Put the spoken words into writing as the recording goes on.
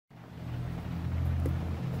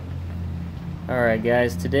Alright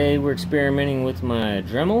guys, today we're experimenting with my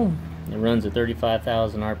Dremel. It runs at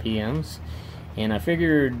 35,000 RPMs, and I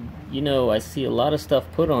figured, you know, I see a lot of stuff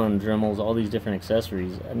put on Dremels, all these different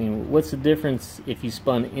accessories. I mean, what's the difference if you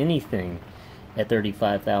spun anything at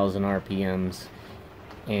 35,000 RPMs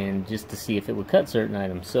and just to see if it would cut certain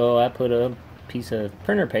items? So I put a piece of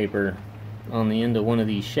printer paper on the end of one of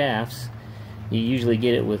these shafts. You usually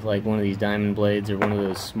get it with like one of these diamond blades or one of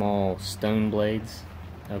those small stone blades,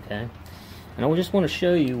 okay? And I just want to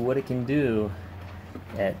show you what it can do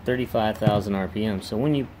at 35,000 RPM. So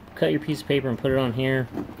when you cut your piece of paper and put it on here,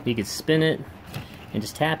 you can spin it and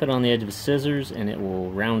just tap it on the edge of a scissors and it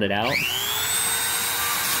will round it out.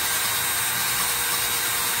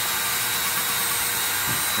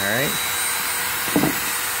 Alright.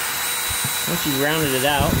 Once you've rounded it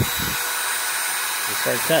out, you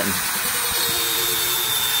start cutting.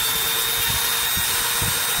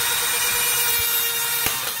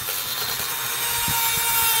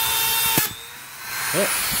 Yep.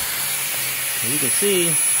 As you can see,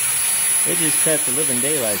 it just cut the living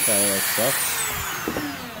daylights out of that stuff.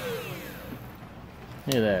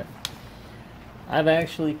 Look at that. I've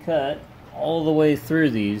actually cut all the way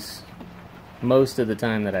through these most of the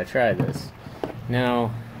time that I try this.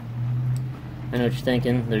 Now, I know what you're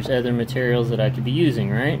thinking. There's other materials that I could be using,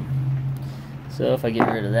 right? So if I get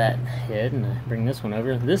rid of that head and I bring this one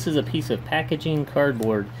over, this is a piece of packaging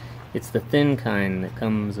cardboard. It's the thin kind that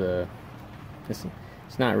comes,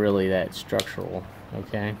 it's not really that structural,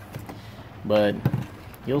 okay? But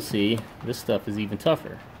you'll see, this stuff is even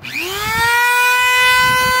tougher. Okay,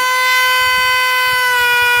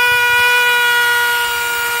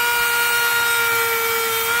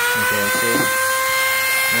 see?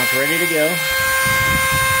 Now it's ready to go.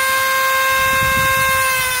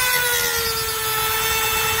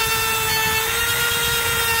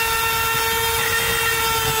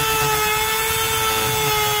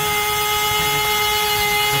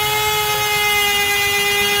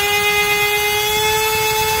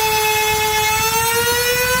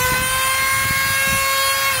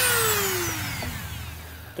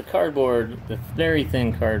 The cardboard, the very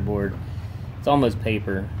thin cardboard, it's almost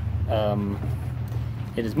paper.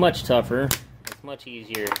 It is much tougher. It's much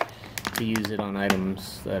easier to use it on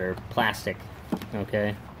items that are plastic,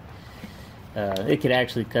 okay? It could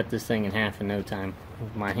actually cut this thing in half in no time.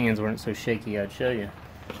 If my hands weren't so shaky, I'd show you.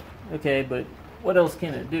 Okay, but what else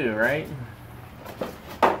can it do, right?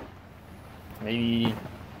 Maybe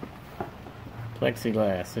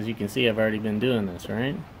plexiglass. As you can see, I've already been doing this,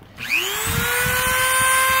 right?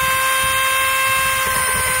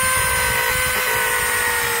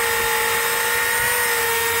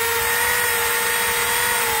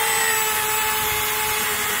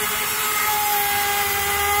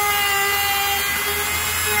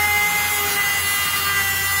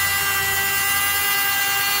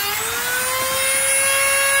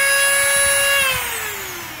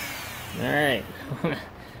 Alright,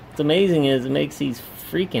 what's amazing is it makes these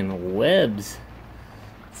freaking webs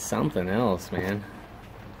something else, man.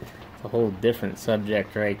 It's a whole different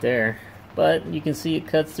subject right there. But you can see it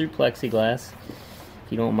cuts through plexiglass,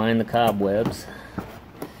 if you don't mind the cobwebs.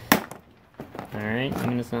 Alright, I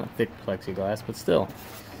mean it's not thick plexiglass, but still.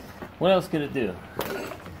 What else could it do?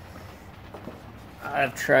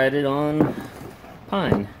 I've tried it on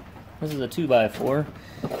pine. This is a 2x4.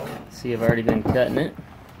 See, I've already been cutting it.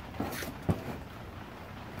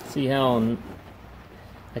 See how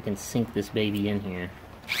I can sink this baby in here.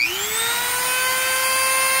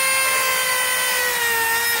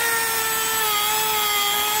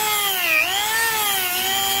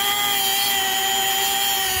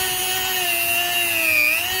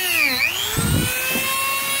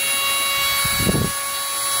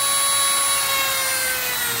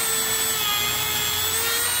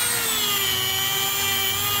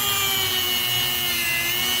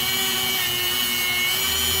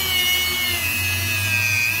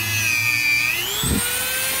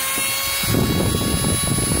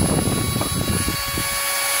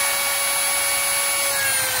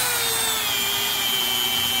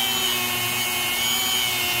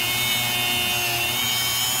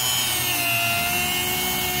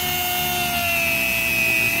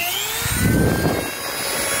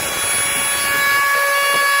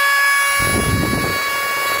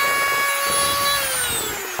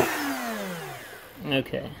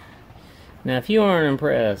 Okay, now if you aren't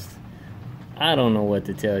impressed, I don't know what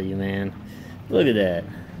to tell you, man. Look at that,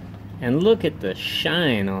 and look at the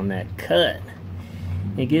shine on that cut.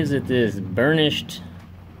 It gives it this burnished,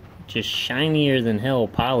 just shinier than hell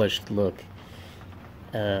polished look.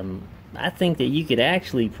 I think that you could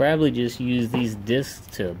actually probably just use these discs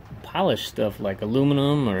to polish stuff like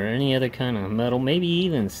aluminum or any other kind of metal, maybe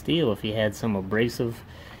even steel if you had some abrasive,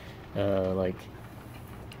 like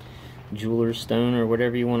jeweler's stone or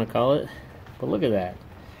whatever you want to call it. But look at that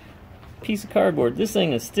piece of cardboard. This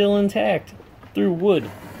thing is still intact through wood.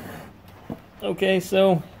 Okay,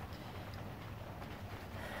 so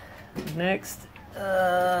next,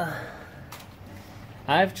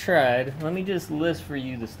 I've tried, let me just list for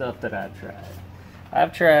you the stuff that I've tried.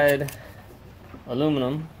 I've tried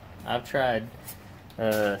aluminum, I've tried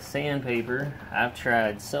sandpaper, I've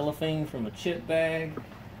tried cellophane from a chip bag,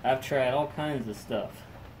 I've tried all kinds of stuff.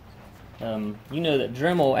 You know that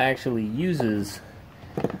Dremel actually uses,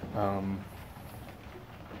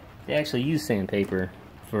 they actually use sandpaper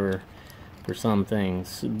for some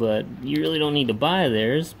things, but you really don't need to buy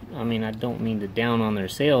theirs. I mean, I don't mean to down on their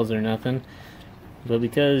sales or nothing, but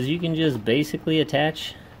because you can just basically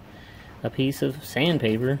attach a piece of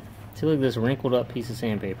sandpaper. See, look at this wrinkled up piece of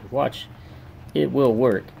sandpaper. Watch, it will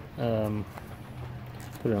work. Put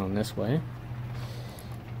it on this way.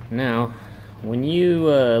 Now, when you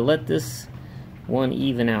let this one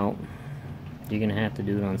even out, you're gonna have to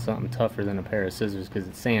do it on something tougher than a pair of scissors because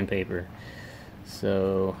it's sandpaper.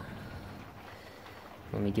 So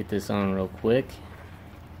let me get this on real quick.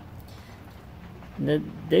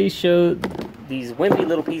 They show these wimpy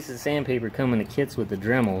little pieces of sandpaper come in the kits with the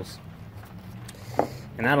Dremels.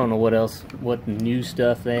 And I don't know what new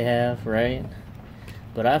stuff they have, right?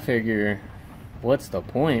 But I figure, what's the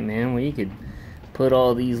point, man? Well, you could put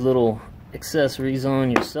all these little accessories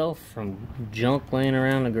on yourself from junk laying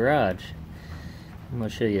around the garage. I'm going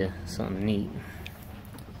to show you something neat.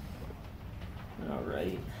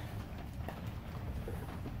 Alright.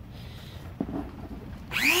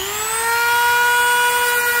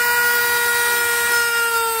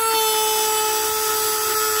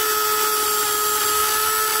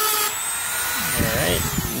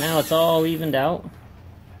 Now it's all evened out.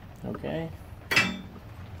 Okay. And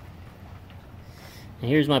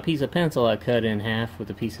here's my piece of pencil I cut in half with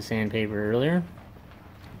a piece of sandpaper earlier.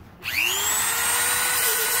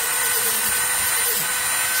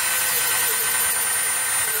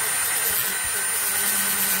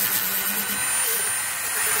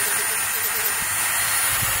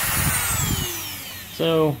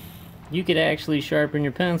 So you could actually sharpen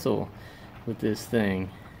your pencil with this thing.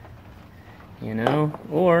 You know,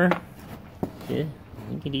 or yeah,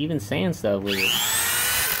 you could even sand stuff with it.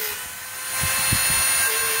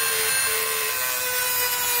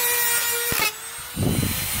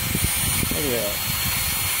 Look at that.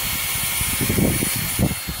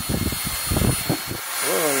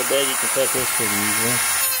 Or on the bed you can cut this pretty easily.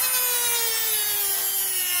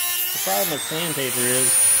 The problem with sandpaper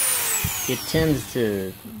is it tends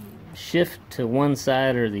to shift to one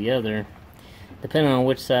side or the other depending on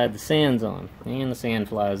which side the sand's on, and the sand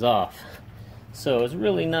flies off. So it's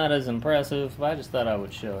really not as impressive. I just thought I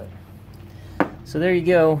would show it. So there you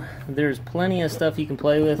go. There's plenty of stuff you can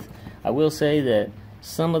play with. I will say that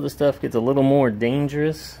some of the stuff gets a little more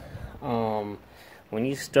dangerous. When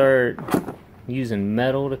you start using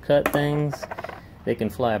metal to cut things, they can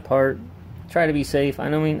fly apart. Try to be safe. I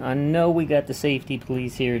know we got the safety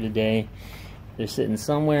police here today. They're sitting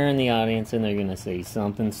somewhere in the audience and they're gonna say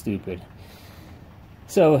something stupid.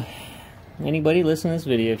 So, anybody listening to this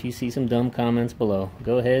video, if you see some dumb comments below,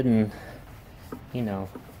 go ahead and, you know,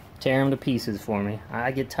 tear them to pieces for me.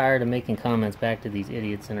 I get tired of making comments back to these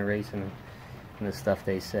idiots and erasing the stuff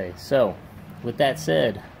they say. So, with that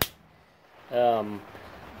said, I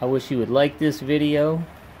wish you would like this video.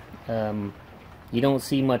 You don't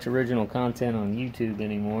see much original content on YouTube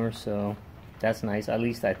anymore, so that's nice. At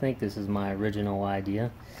least I think this is my original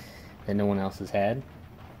idea that no one else has had.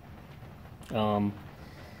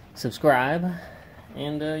 Subscribe,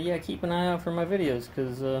 and yeah, keep an eye out for my videos,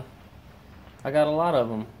 because I got a lot of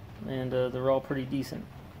them, and they're all pretty decent.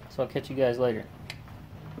 So I'll catch you guys later.